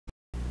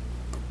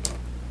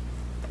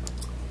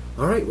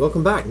All right,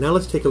 welcome back. Now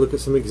let's take a look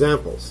at some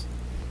examples.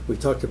 We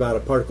talked about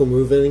a particle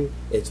moving,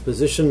 its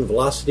position,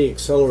 velocity,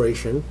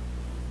 acceleration.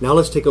 Now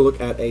let's take a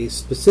look at a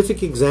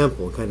specific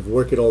example and kind of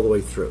work it all the way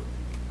through.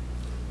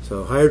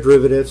 So higher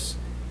derivatives,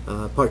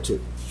 part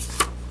 2.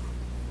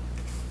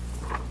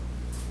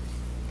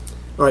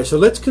 All right, so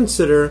let's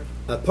consider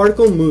a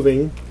particle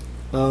moving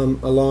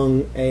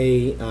along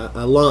a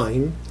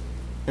line,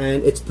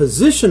 and its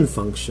position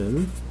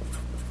function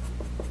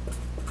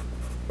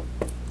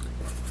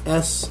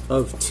s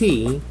of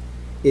t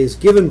is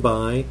given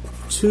by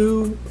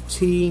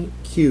 2t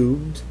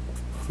cubed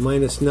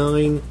minus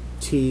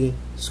 9t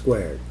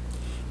squared.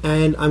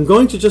 And I'm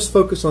going to just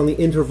focus on the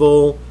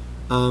interval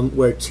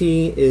where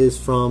t is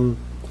from,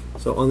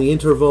 so on the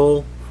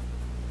interval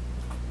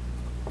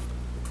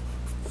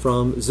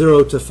from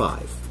 0 to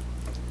 5.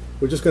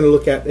 We're just going to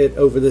look at it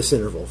over this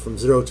interval from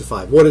 0 to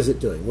 5. What is it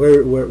doing?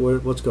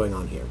 What's going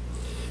on here?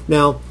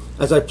 Now,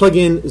 as I plug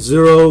in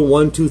 0,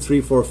 1, 2,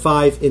 3, 4,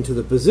 5 into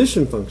the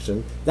position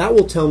function, that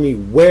will tell me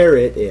where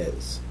it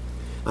is.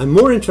 I'm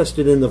more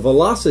interested in the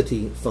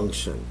velocity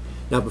function.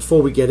 Now,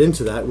 before we get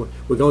into that,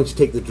 we're going to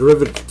take the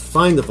derivative to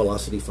find the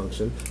velocity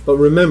function. But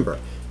remember,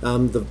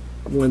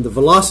 when the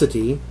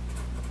velocity,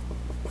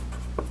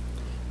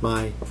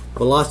 my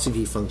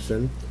velocity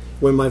function,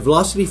 when my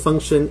velocity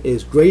function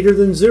is greater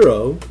than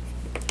 0,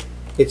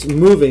 it's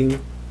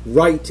moving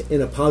right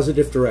in a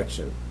positive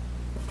direction.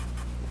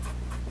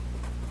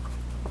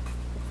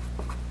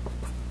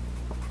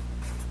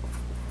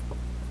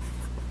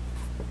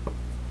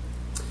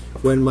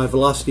 When my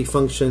velocity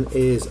function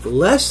is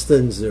less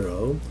than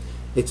 0,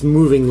 it's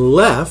moving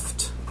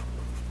left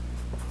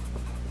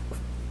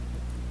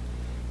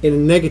in a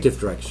negative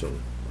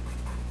direction.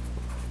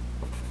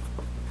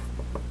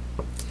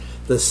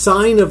 The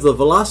sign of the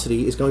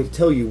velocity is going to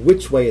tell you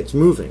which way it's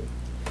moving.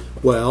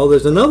 Well,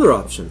 there's another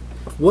option.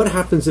 What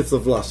happens if the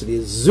velocity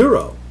is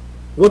 0?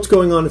 What's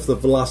going on if the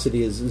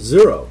velocity is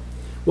 0?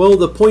 Well,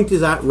 the point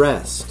is at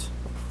rest.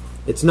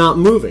 It's not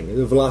moving.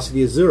 The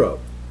velocity is 0.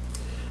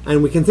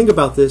 And we can think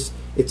about this.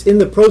 It's in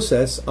the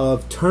process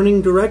of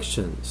turning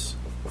directions.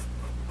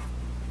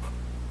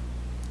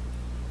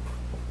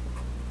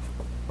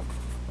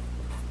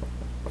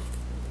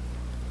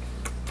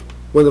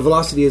 When the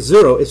velocity is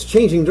 0, it's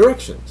changing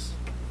directions.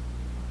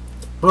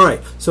 All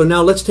right, so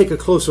now let's take a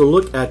closer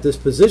look at this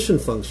position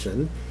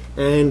function.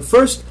 And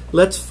first,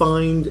 let's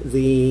find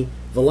the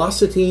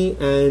velocity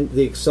and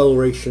the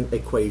acceleration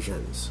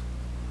equations.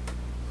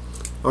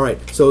 All right,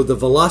 so the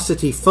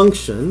velocity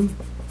function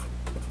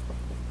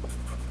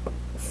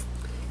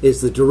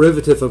is the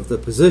derivative of the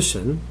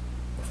position,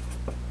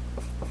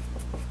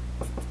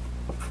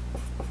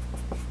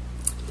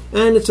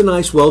 and it's a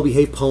nice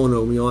well-behaved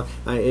polynomial.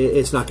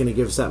 It's not going to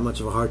give us that much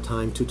of a hard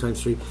time. 2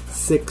 times 3,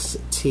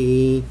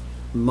 6t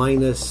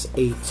minus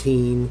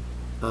 18t,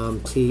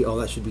 oh,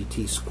 that should be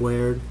t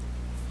squared.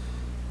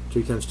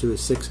 3 times 2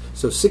 is 6,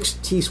 so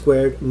 6t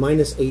squared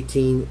minus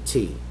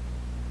 18t.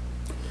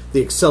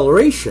 The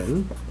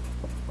acceleration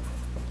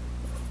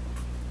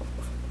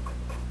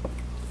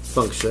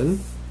function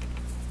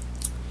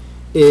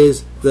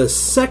is the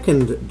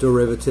second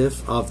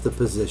derivative of the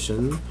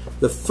position,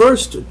 the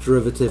first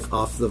derivative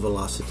of the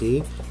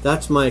velocity.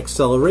 That's my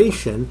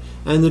acceleration,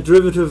 and the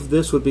derivative of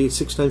this would be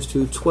 6 times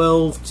 2,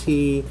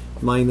 12t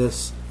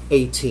minus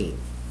 18.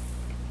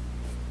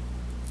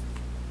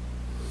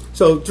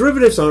 So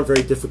derivatives aren't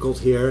very difficult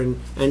here,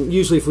 and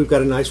usually if we've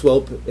got a nice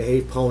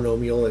well-behaved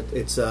polynomial,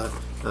 it's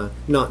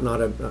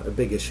not a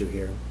big issue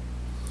here.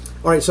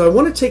 All right, so I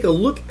want to take a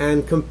look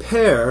and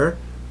compare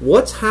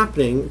what's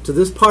happening to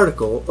this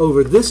particle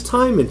over this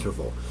time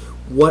interval.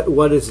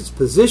 What is its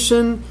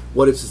position,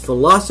 what is its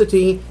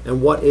velocity,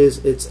 and what is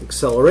its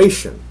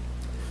acceleration.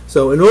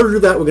 So in order to do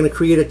that, we're going to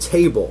create a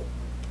table.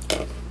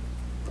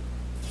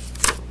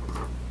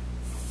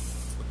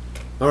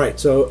 All right,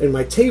 so in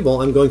my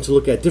table, I'm going to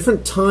look at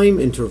different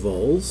time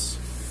intervals,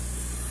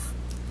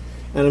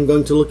 and I'm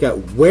going to look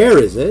at where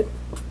is it,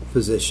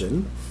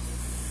 position,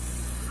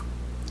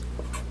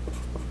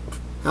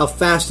 how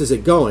fast is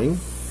it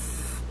going,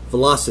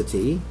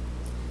 velocity,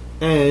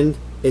 and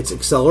its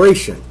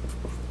acceleration.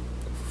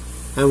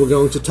 And we're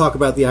going to talk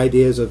about the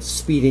ideas of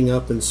speeding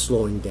up and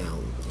slowing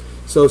down.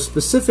 So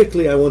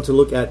specifically, I want to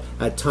look at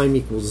time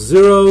equals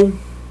 0,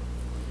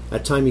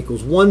 at time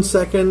equals 1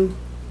 second,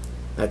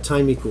 at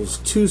time equals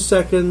 2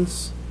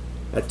 seconds,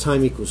 at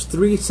time equals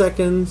 3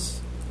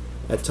 seconds,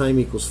 at time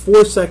equals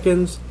 4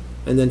 seconds,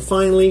 and then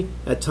finally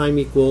at time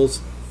equals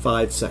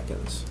 5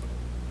 seconds.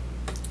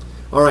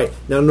 All right,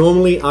 now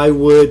normally I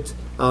would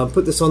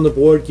put this on the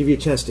board, give you a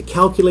chance to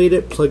calculate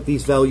it, plug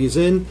these values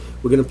in.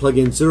 We're going to plug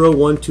in 0,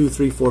 1, 2,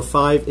 3, 4,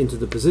 5 into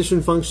the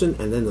position function,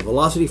 and then the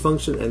velocity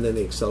function, and then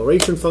the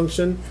acceleration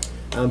function.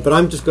 But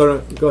I'm just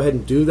going to go ahead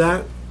and do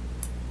that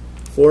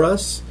for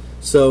us.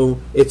 So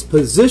its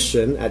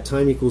position at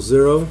time equals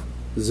 0,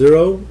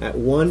 0, at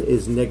 1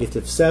 is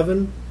negative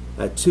 7,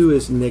 at 2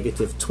 is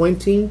negative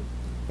 20,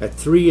 at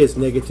 3 is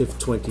negative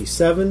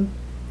 27,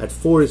 at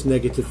 4 is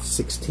negative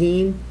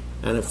 16,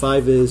 and at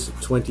 5 is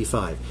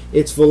 25.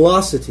 Its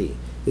velocity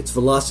its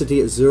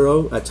velocity at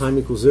 0, at time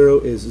equals 0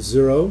 is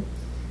 0.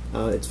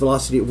 Its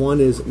velocity at 1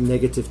 is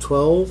negative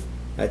 12.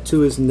 At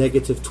 2 is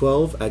negative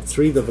 12. At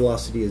 3 the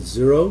velocity is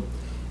 0.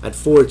 At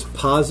 4 it's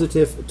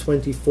positive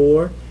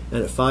 24.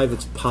 And at 5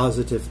 it's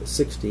positive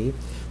 60.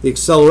 The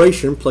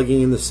acceleration,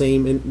 plugging in the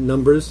same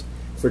numbers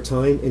for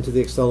time into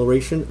the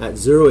acceleration, at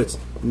 0 it's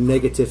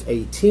negative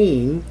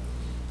 18.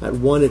 At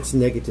 1 it's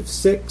negative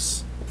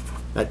 6.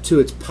 At 2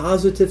 it's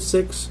positive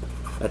 6.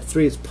 At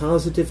 3 it's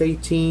positive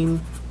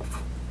 18.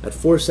 At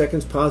 4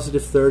 seconds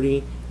positive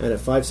 30. And at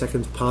 5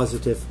 seconds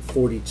positive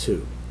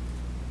 42.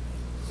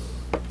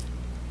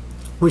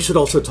 We should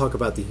also talk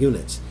about the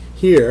units.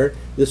 Here,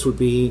 this would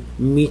be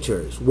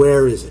meters.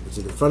 Where is it? Is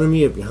it in front of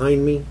me or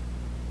behind me?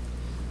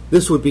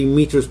 This would be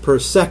meters per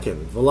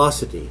second,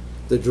 velocity,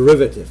 the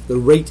derivative, the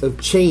rate of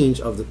change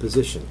of the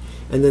position.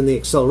 And then the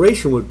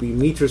acceleration would be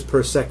meters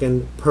per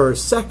second,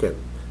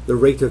 the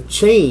rate of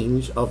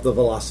change of the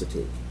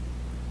velocity.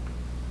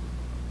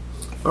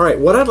 All right,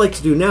 what I'd like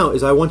to do now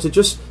is I want to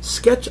just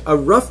sketch a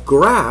rough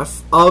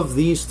graph of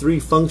these three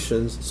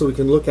functions so we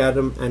can look at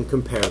them and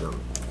compare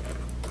them.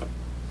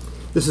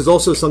 This is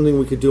also something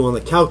we could do on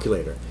the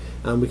calculator.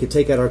 We could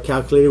take out our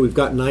calculator. We've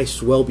got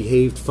nice,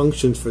 well-behaved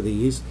functions for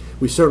these.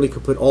 We certainly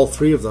could put all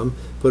three of them,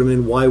 put them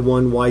in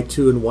y1,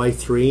 y2, and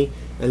y3,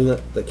 and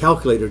let the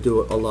calculator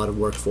do a lot of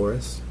work for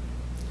us.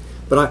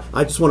 But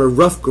I just want a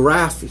rough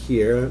graph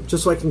here,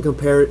 just so I can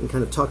compare it and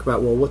kind of talk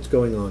about, well, what's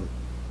going on.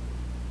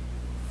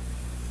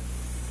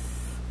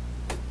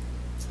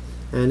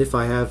 And if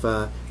I have,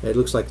 it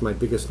looks like my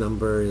biggest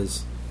number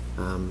is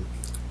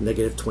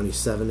negative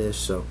 27-ish,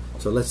 so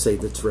let's say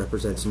this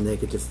represents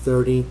negative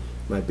 30.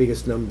 My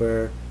biggest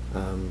number,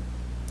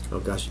 oh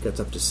gosh, it gets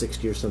up to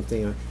 60 or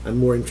something. I'm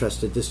more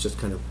interested, this just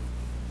kind of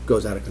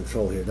goes out of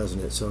control here, doesn't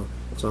it? So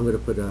I'm going to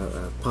put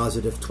a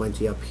positive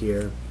 20 up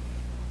here.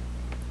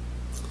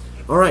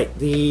 All right,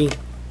 the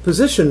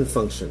position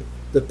function.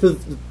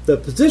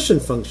 The position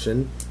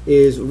function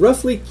is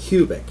roughly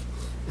cubic.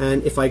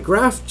 And if I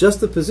graph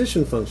just the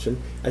position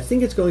function, I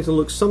think it's going to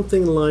look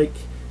something like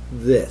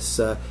this.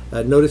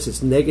 Notice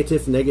it's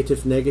negative,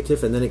 negative,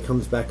 negative, and then it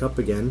comes back up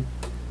again.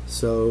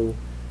 So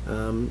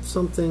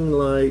something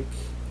like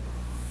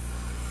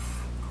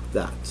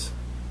that.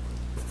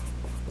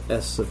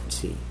 S of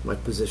t, my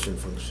position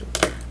function.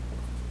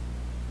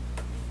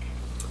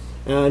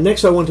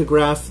 Next I want to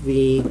graph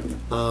the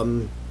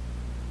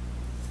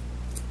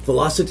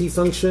velocity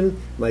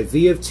function, my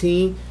v of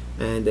t.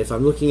 And if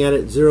I'm looking at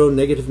it 0,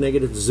 negative,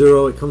 negative,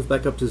 0, it comes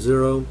back up to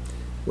 0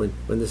 when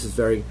this is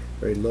very,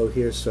 very low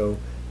here. So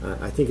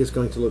I think it's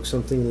going to look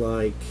something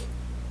like,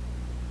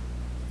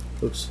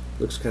 looks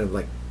kind of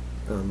like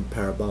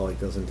parabolic,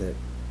 doesn't it?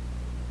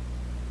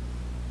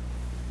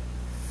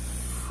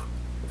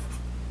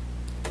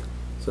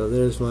 So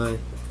there's my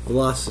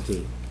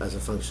velocity as a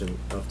function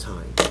of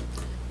time.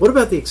 What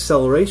about the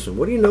acceleration?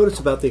 What do you notice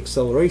about the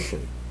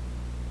acceleration?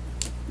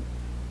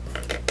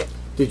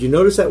 Did you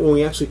notice that when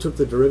we actually took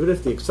the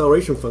derivative, the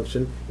acceleration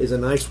function is a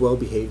nice,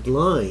 well-behaved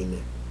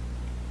line?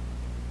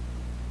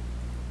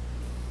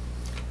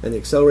 And the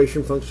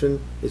acceleration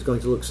function is going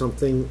to look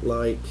something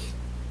like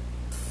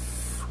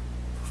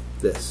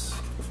this.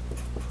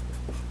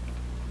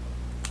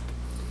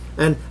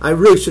 And I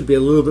really should be a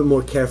little bit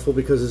more careful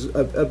because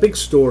there's a big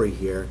story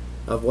here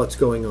of what's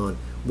going on.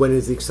 When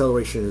is the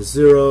acceleration is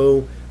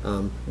 0?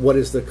 What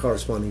is the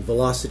corresponding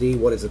velocity?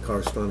 What is the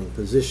corresponding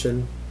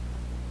position?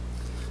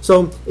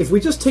 So if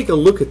we just take a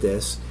look at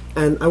this,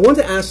 and I want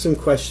to ask some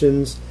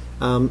questions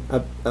and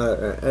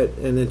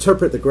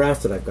interpret the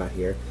graph that I've got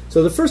here.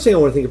 So the first thing I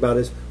want to think about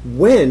is,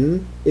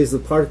 when is the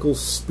particle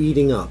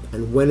speeding up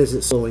and when is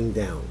it slowing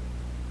down?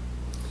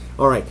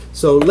 All right,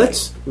 so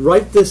let's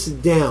write this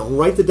down,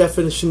 write the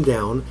definition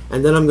down,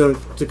 and then I'm going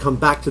to come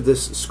back to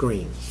this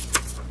screen.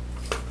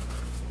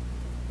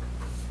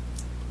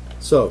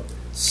 So,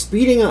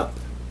 speeding up.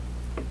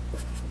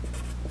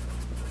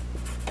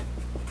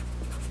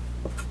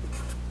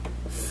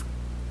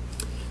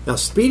 Now,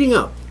 speeding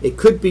up, it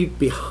could be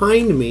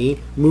behind me,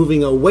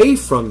 moving away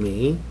from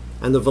me,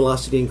 and the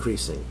velocity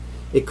increasing.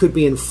 It could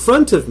be in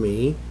front of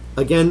me,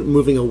 again,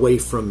 moving away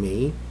from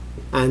me,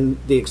 and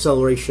the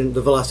acceleration,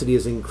 the velocity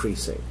is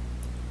increasing.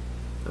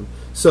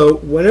 So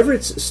whenever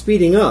it's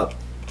speeding up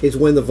is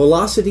when the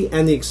velocity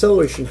and the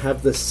acceleration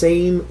have the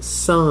same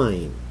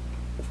sign.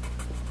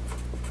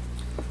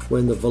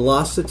 When the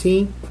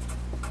velocity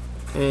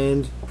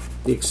and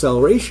the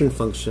acceleration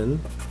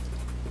function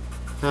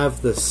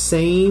have the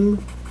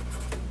same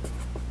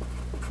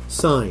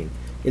sign.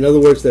 In other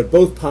words, they're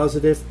both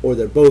positive or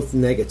they're both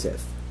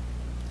negative.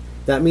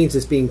 That means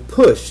it's being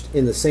pushed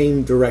in the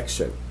same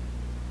direction.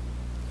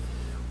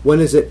 When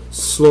is it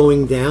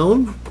slowing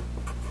down?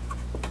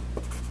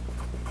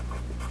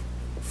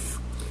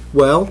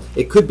 Well,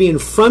 it could be in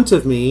front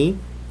of me,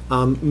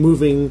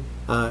 moving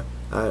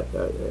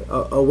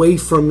away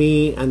from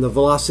me, and the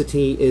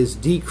velocity is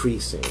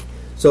decreasing.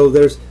 So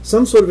there's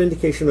some sort of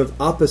indication of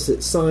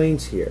opposite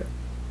signs here.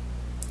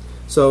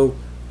 So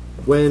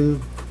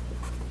when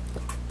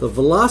the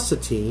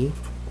velocity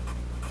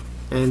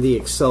and the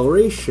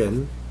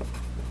acceleration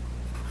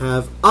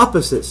have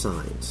opposite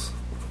signs.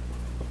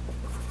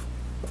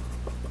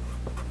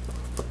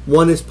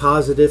 One is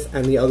positive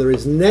and the other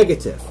is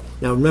negative.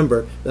 Now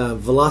remember,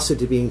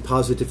 velocity being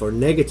positive or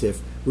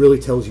negative really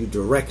tells you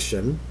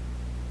direction.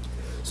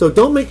 So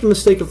don't make the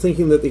mistake of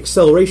thinking that the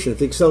acceleration, if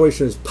the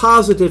acceleration is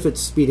positive,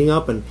 it's speeding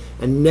up, and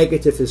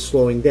negative is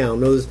slowing down.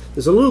 No,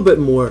 there's a little bit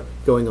more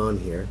going on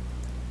here.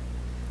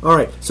 All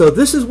right, so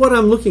this is what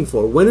I'm looking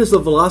for. When does the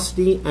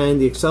velocity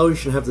and the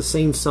acceleration have the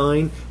same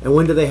sign, and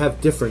when do they have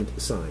different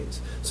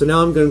signs? So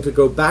now I'm going to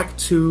go back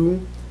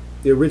to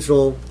the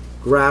original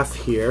graph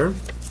here.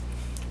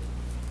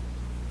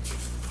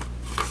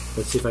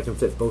 Let's see if I can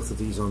fit both of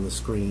these on the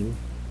screen.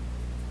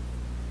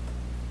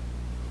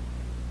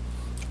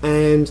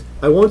 And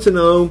I want to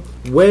know,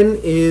 when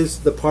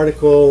is the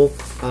particle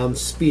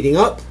speeding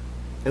up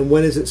and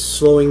when is it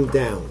slowing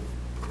down?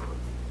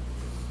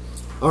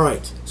 All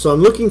right, so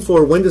I'm looking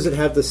for when does it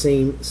have the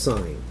same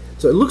sign.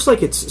 So it looks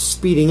like it's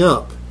speeding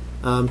up.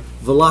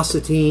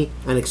 Velocity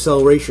and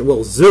acceleration,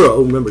 well,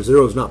 zero, remember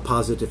zero is not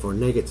positive or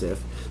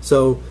negative.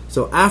 So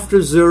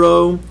after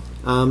zero,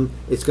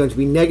 it's going to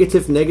be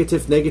negative,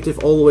 negative, negative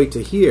all the way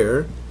to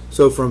here.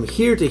 So from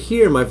here to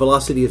here, my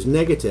velocity is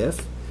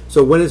negative.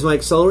 So when is my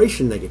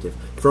acceleration negative?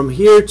 From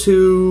here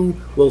to,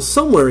 well,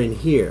 somewhere in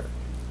here.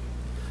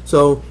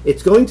 So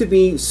it's going to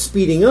be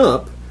speeding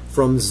up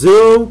from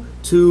 0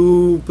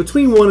 to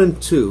between 1 and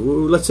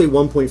 2, let's say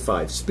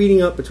 1.5,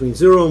 speeding up between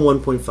 0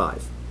 and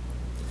 1.5.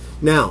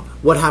 Now,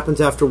 what happens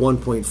after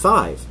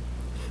 1.5?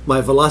 My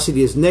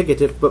velocity is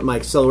negative, but my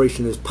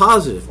acceleration is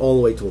positive all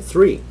the way till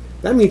 3.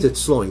 That means it's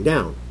slowing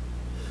down.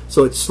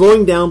 So it's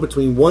slowing down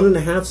between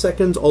 1.5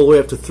 seconds all the way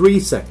up to 3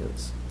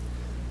 seconds.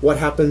 What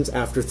happens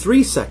after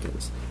 3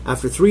 seconds?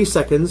 After 3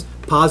 seconds,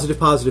 positive,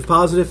 positive,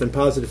 positive, and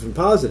positive, and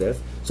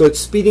positive. So it's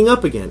speeding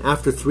up again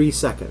after 3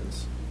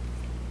 seconds.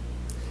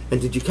 And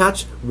did you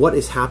catch what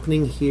is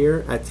happening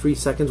here at 3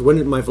 seconds?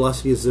 When my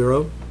velocity is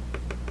 0?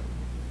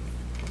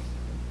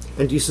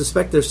 And do you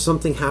suspect there's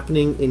something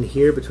happening in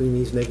here between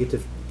these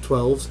negative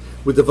 12s?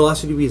 Would the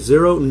velocity be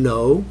 0?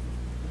 No.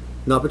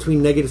 Not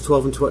between negative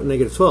 12 and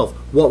negative 12.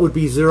 What would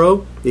be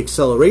 0? The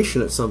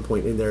acceleration at some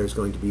point in there is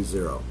going to be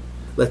 0.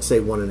 Let's say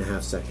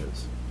 1.5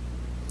 seconds.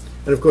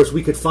 And of course,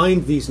 we could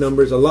find these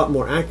numbers a lot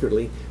more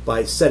accurately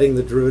by setting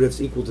the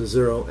derivatives equal to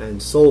 0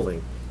 and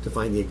solving to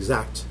find the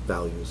exact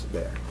values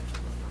there.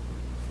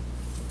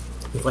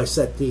 If I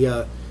set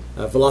the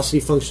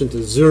velocity function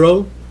to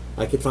 0,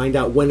 I could find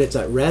out when it's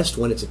at rest,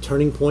 when it's a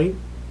turning point,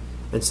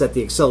 and set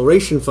the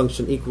acceleration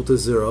function equal to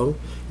 0,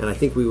 and I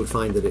think we would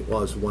find that it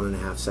was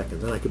 1.5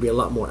 seconds, and I could be a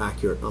lot more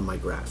accurate on my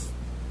graph.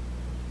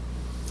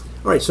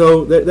 All right,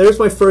 so there's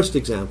my first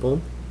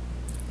example.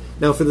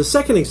 Now for the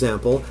second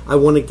example, I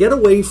want to get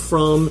away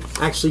from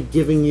actually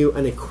giving you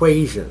an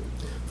equation.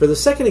 For the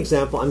second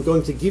example, I'm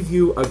going to give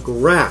you a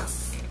graph.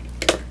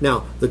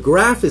 Now, the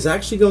graph is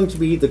actually going to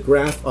be the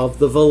graph of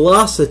the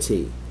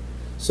velocity.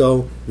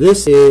 So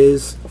this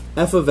is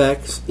f of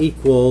x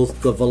equals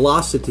the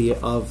velocity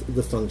of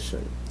the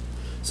function.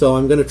 So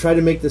I'm going to try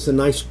to make this a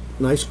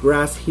nice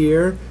graph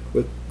here.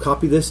 We'll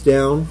copy this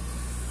down,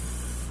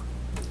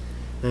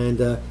 and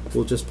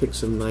we'll just pick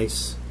some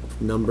nice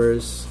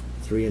numbers.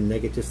 3 and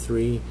negative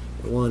 3,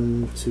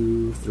 1,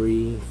 2,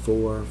 3,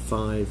 4,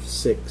 5,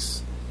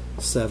 6,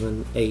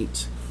 7,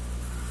 8,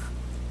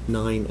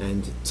 9,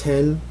 and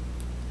 10.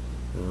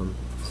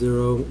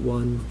 0,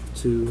 1,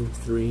 2,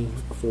 3,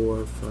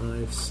 4,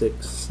 5,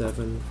 6,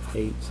 7,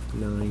 8,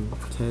 9,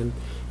 10.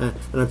 And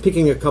I'm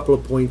picking a couple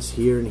of points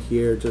here and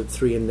here to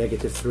 3 and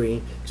negative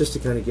 3, just to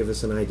kind of give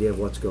us an idea of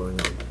what's going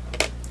on.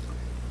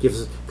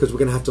 Because we're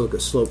going to have to look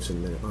at slopes in a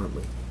minute, aren't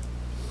we?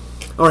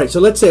 All right,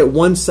 so let's say at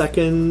 1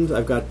 second,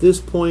 I've got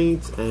this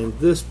point, and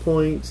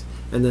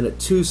then at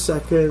 2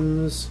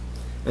 seconds,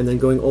 and then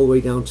going all the way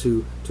down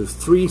to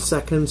 3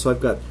 seconds. So I've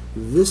got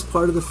this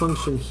part of the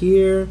function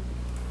here,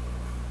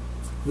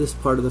 this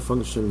part of the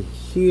function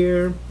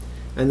here,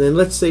 and then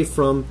let's say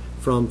from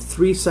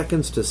 3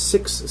 seconds to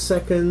 6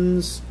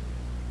 seconds,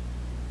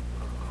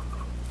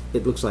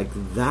 it looks like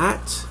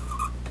that.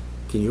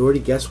 Can you already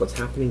guess what's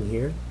happening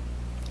here?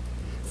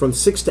 From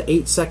 6 to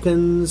 8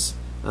 seconds,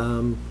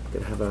 I'm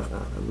going to have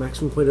a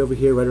maximum point over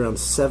here right around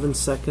 7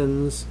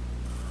 seconds.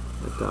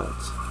 I've got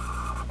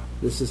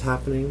this is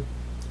happening,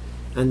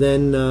 and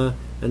then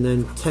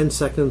 10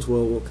 seconds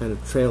we'll kind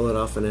of trail it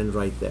off and end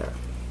right there.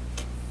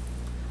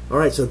 All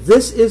right, so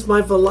this is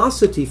my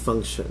velocity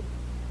function.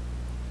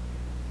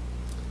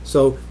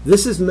 So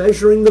this is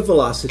measuring the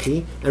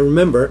velocity, and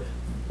remember,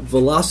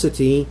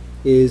 velocity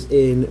is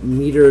in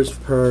meters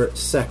per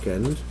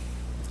second,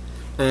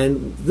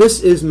 and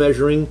this is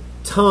measuring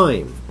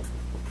time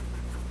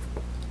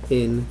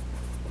in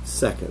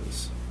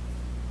seconds.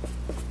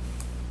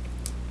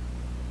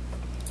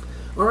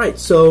 All right,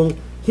 so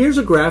here's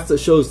a graph that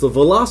shows the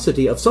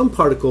velocity of some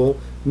particle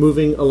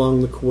moving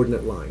along the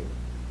coordinate line.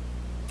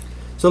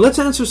 So let's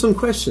answer some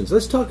questions.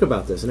 Let's talk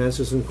about this and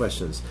answer some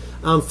questions.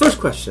 First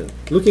question,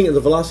 looking at the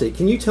velocity,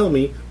 can you tell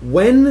me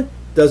when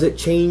does it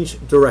change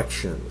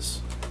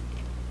directions?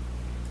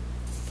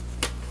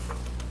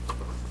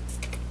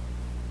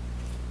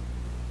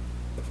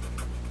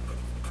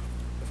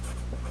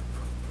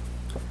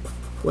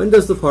 When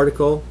does the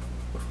particle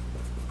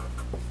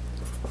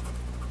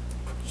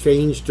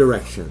change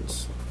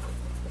directions?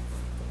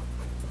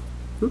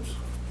 Oops.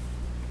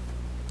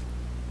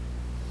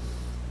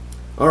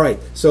 All right,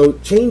 so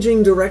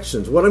changing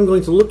directions. What I'm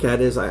going to look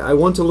at is I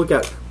want to look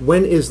at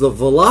when is the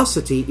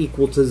velocity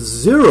equal to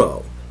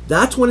 0.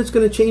 That's when it's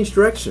going to change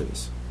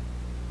directions.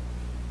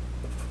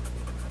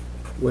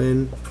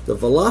 When the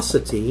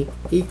velocity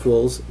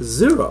equals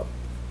 0.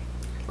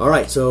 All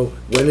right, so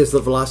when is the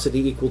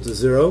velocity equal to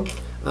 0?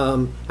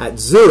 At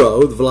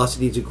 0, the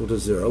velocity is equal to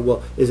 0.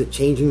 Well, is it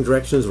changing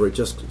directions or is it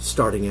just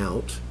starting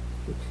out?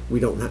 We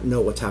don't know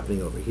what's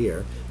happening over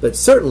here. But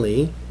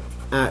certainly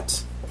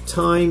at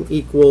time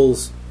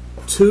equals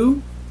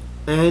 2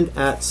 and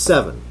at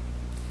 7.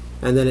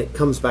 And then it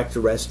comes back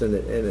to rest and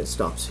it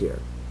stops here.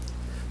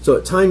 So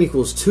at time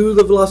equals 2,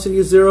 the velocity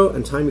is 0,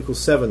 and time equals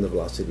 7, the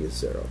velocity is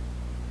 0.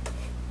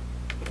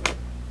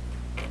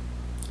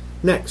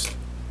 Next,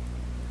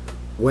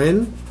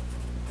 when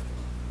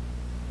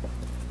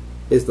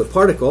is the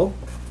particle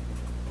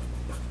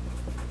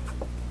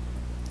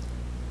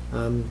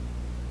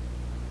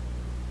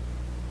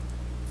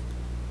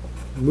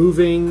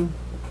moving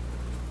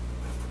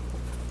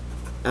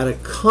at a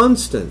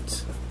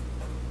constant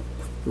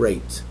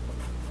rate?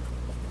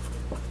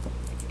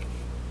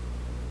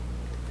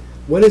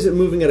 When is it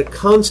moving at a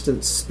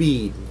constant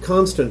speed,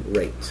 constant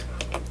rate?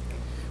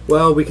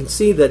 Well, we can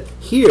see that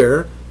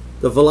here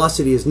the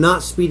velocity is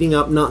not speeding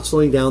up, not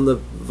slowing down. The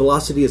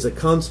velocity is a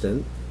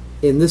constant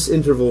in this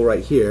interval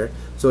right here.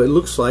 So it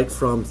looks like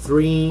from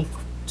 3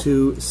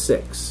 to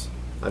 6.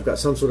 I've got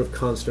some sort of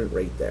constant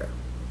rate there.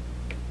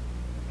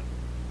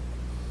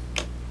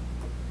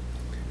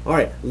 All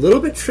right, a little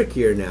bit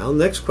trickier now.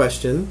 Next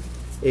question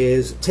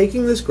is,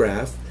 taking this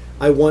graph,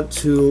 I want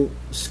to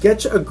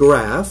sketch a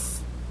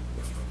graph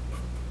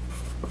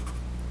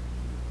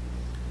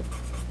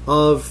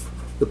of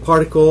the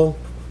particle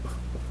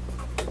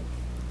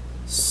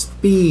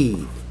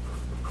speed.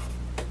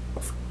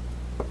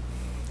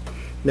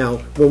 Now,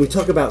 when we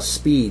talk about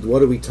speed,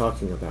 what are we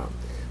talking about?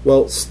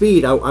 Well,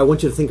 speed, I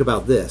want you to think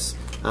about this.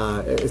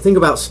 Think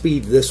about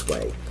speed this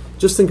way.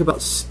 Just think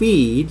about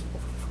speed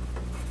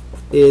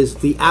is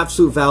the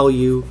absolute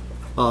value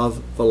of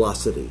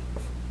velocity.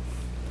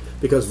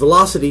 Because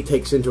velocity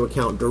takes into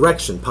account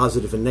direction,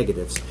 positive and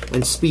negatives,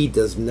 and speed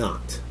does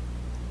not.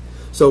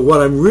 So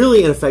what I'm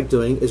really in effect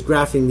doing is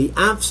graphing the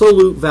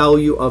absolute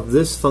value of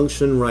this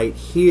function right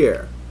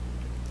here.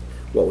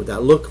 What would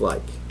that look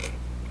like?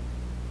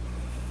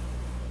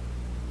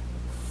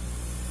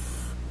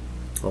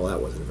 Oh,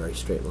 that wasn't a very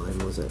straight line,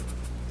 was it?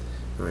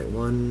 All right,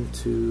 1,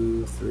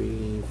 2,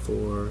 3,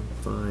 4,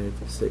 5,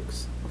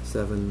 6,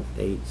 7,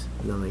 8,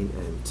 9,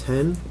 and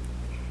 10.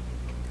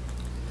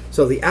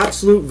 So the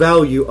absolute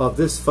value of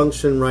this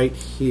function right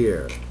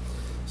here.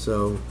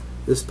 So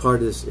this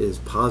part is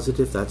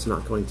positive. That's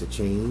not going to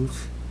change.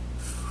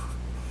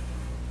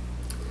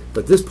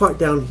 But this part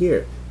down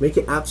here, make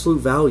it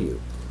absolute value.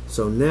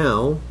 So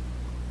now,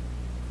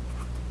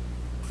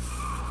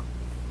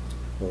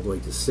 all the way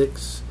to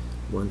 6.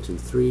 1, 2,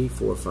 3,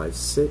 4, 5,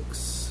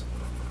 6.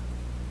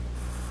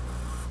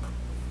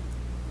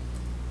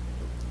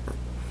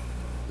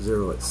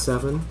 0 at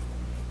 7.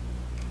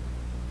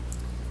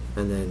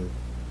 And then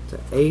to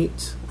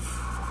 8.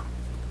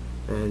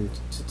 And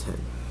to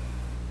 10.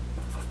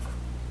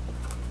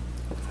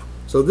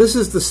 So this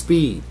is the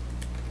speed,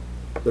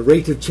 the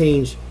rate of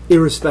change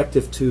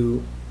irrespective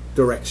to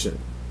direction.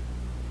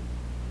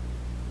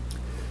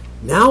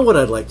 Now what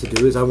I'd like to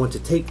do is I want to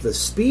take the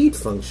speed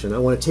function, I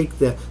want to take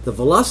the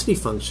velocity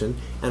function,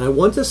 and I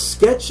want to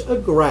sketch a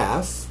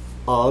graph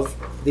of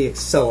the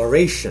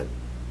acceleration.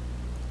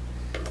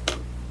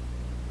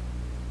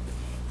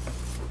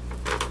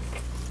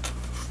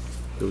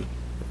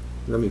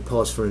 Let me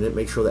pause for a minute,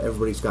 make sure that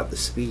everybody's got the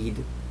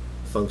speed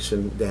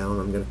function down.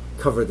 I'm going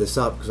to cover this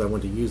up because I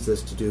want to use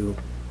this to do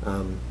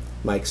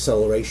my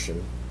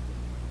acceleration.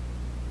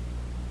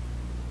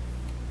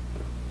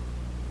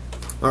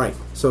 All right,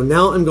 so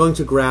now I'm going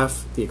to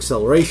graph the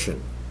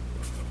acceleration.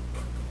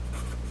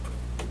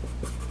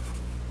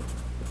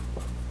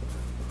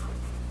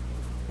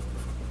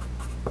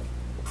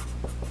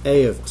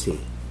 A of t.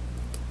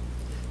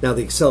 Now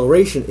the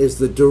acceleration is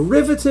the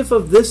derivative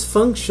of this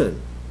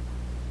function.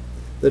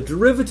 The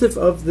derivative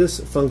of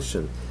this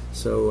function.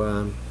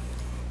 So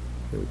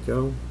here we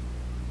go.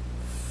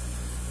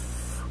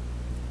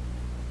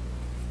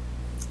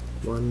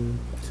 1,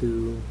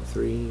 2,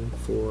 3,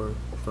 4,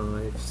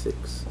 5,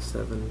 6,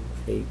 7,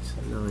 8,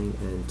 9,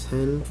 and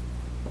 10.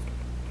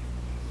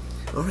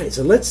 All right,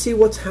 so let's see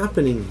what's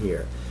happening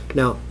here.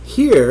 Now,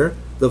 here,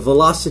 the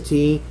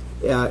velocity,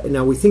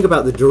 now we think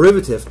about the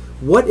derivative.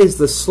 What is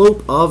the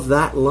slope of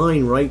that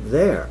line right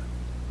there?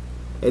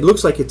 It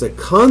looks like it's a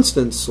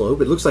constant slope.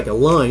 It looks like a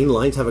line.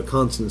 Lines have a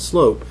constant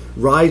slope.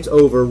 Rise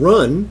over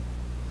run.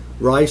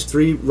 Rise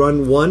 3,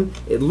 run 1.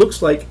 It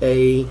looks like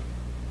a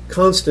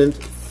constant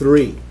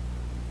 3.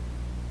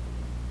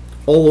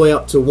 All the way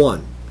up to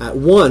 1. At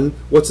 1,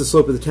 what's the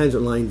slope of the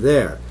tangent line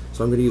there?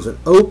 So I'm going to use an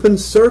open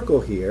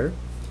circle here,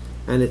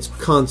 and it's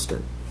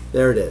constant.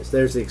 There it is.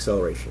 There's the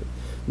acceleration.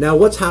 Now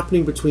what's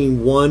happening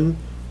between 1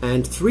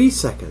 and 3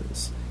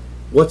 seconds?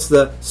 What's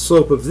the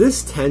slope of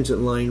this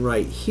tangent line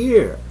right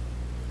here?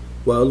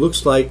 Well, it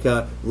looks like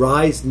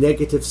rise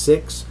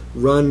 -6,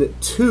 run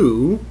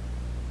 2.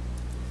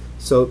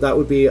 So that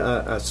would be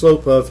a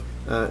slope of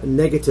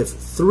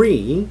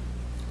 -3.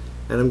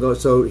 And I'm going.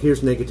 So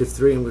here's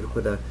 -3. I'm going to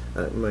put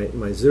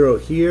my 0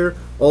 here,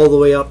 all the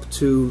way up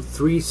to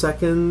 3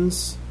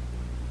 seconds.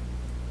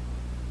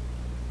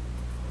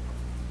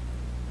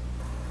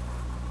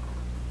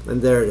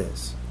 And there it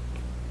is.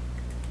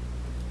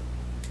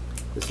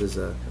 This is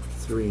a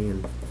 3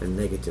 and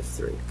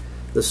 -3.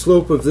 The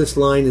slope of this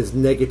line is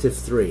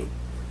 -3.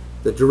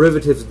 The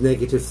derivative is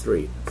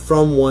 -3.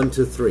 From 1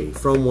 to 3.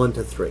 From 1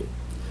 to 3.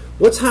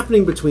 What's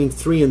happening between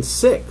 3 and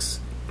 6?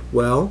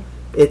 Well,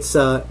 it's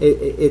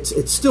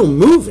still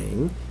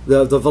moving.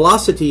 The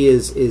velocity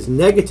is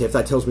negative.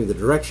 That tells me the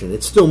direction.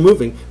 It's still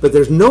moving, but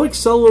there's no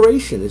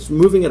acceleration. It's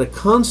moving at a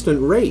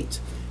constant rate.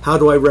 How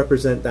do I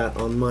represent that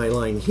on my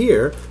line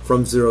here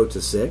from 0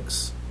 to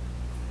 6?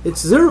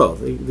 It's 0.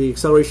 The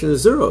acceleration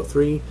is 0.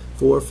 3,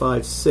 4,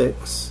 5,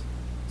 6.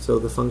 So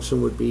the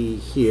function would be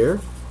here.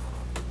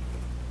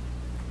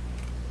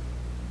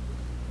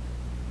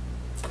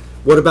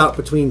 What about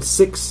between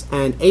 6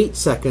 and 8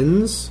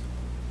 seconds?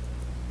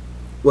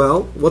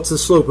 Well, what's the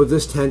slope of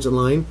this tangent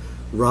line?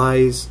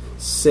 Rise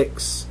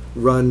 6,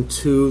 run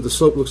 2. The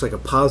slope looks like a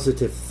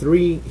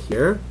 +3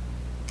 here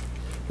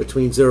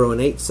between 0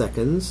 and 8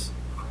 seconds.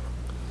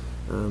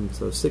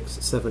 So 6,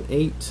 7,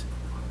 8.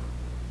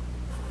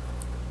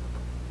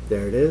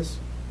 There it is.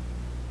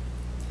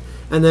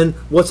 And then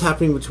what's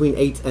happening between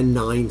 8 and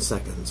 9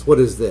 seconds? What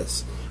is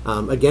this?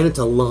 Again, it's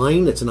a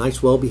line. It's a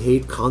nice,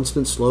 well-behaved,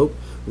 constant slope.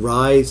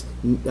 Rise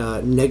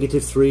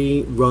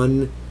 -3,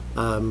 run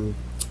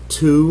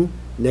 2,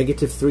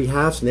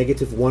 -3/2,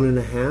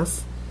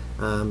 -1.5,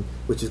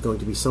 which is going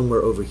to be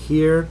somewhere over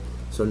here.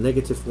 So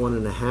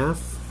 -1.5.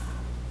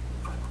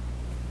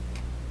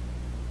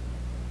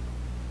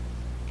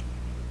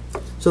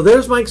 So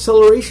there's my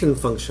acceleration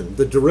function,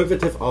 the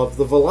derivative of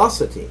the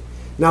velocity.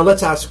 Now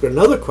let's ask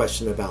another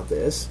question about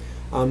this.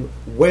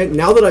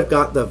 Now that I've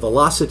got the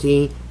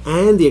velocity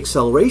and the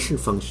acceleration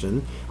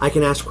function, I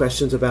can ask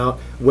questions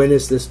about when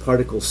is this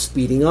particle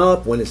speeding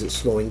up, when is it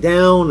slowing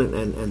down,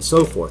 and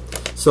so forth.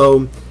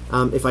 So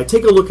if I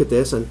take a look at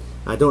this, and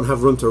I don't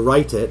have room to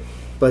write it,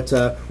 but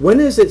when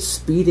is it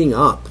speeding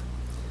up?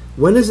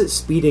 When is it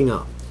speeding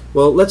up?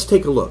 Well, let's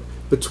take a look.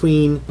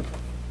 Between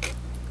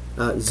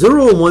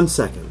 0 and 1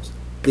 second,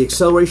 the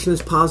acceleration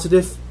is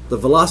positive, the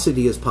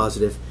velocity is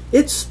positive,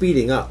 it's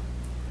speeding up.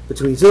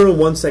 Between 0 and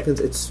 1 seconds,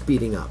 it's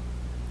speeding up.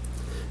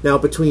 Now,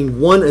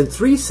 between 1 and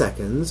 3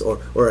 seconds, or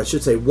I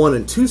should say 1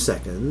 and 2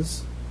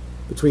 seconds,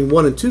 between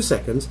 1 and 2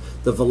 seconds,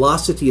 the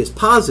velocity is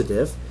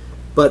positive,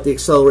 but the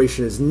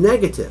acceleration is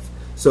negative.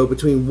 So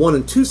between 1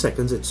 and 2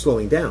 seconds, it's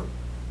slowing down.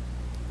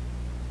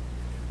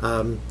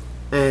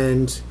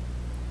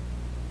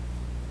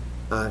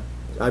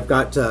 I've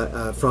got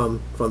from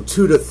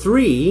 2 to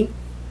 3,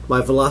 my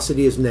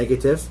velocity is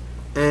negative,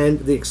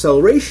 and the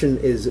acceleration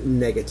is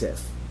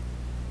negative.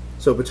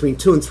 So between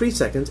 2 and 3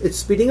 seconds, it's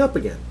speeding up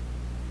again.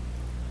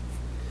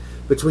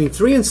 Between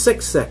 3 and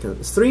 6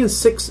 seconds,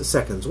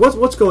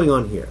 what's going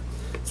on here?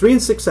 3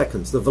 and 6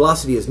 seconds, the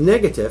velocity is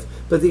negative,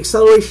 but the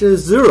acceleration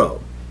is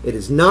 0. It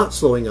is not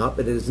slowing up.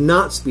 It is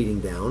not speeding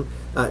down.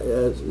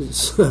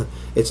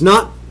 It's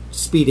not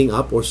speeding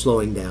up or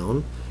slowing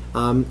down.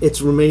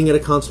 It's remaining at a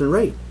constant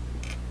rate.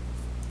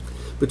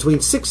 Between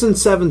 6 and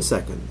 7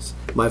 seconds,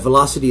 my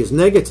velocity is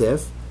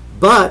negative,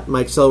 but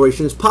my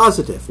acceleration is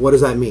positive. What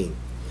does that mean?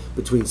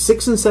 Between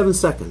 6 and 7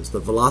 seconds, the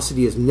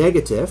velocity is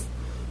negative,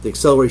 the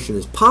acceleration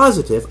is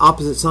positive.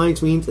 Opposite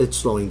signs means it's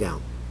slowing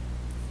down.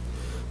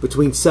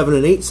 Between 7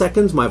 and 8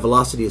 seconds, my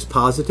velocity is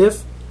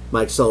positive,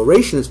 my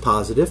acceleration is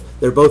positive.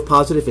 They're both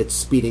positive, it's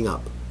speeding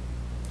up.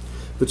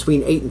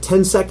 Between 8 and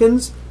 10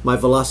 seconds, my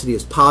velocity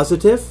is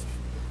positive,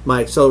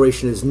 my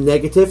acceleration is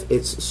negative,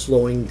 it's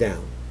slowing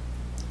down.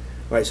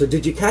 All right, so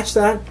did you catch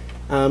that?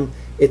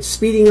 It's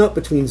speeding up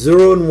between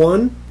 0 and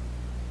 1,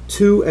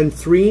 2 and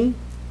 3,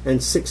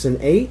 and 6 and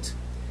 8,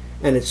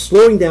 and it's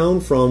slowing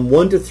down from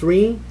 1 to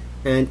 3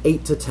 and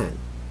 8 to 10.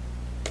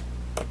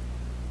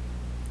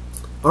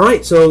 All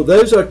right, so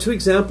those are two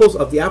examples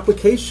of the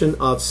application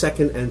of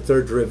second and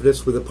third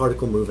derivatives with a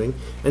particle moving,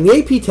 and the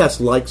AP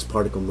test likes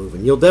particle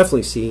moving. You'll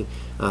definitely see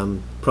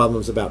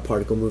problems about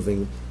particle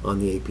moving on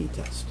the AP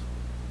test.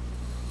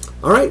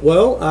 All right,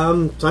 well,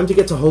 time to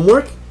get to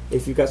homework.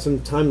 If you've got some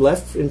time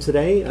left in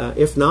today,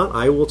 if not,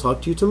 I will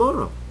talk to you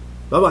tomorrow.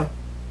 Bye-bye.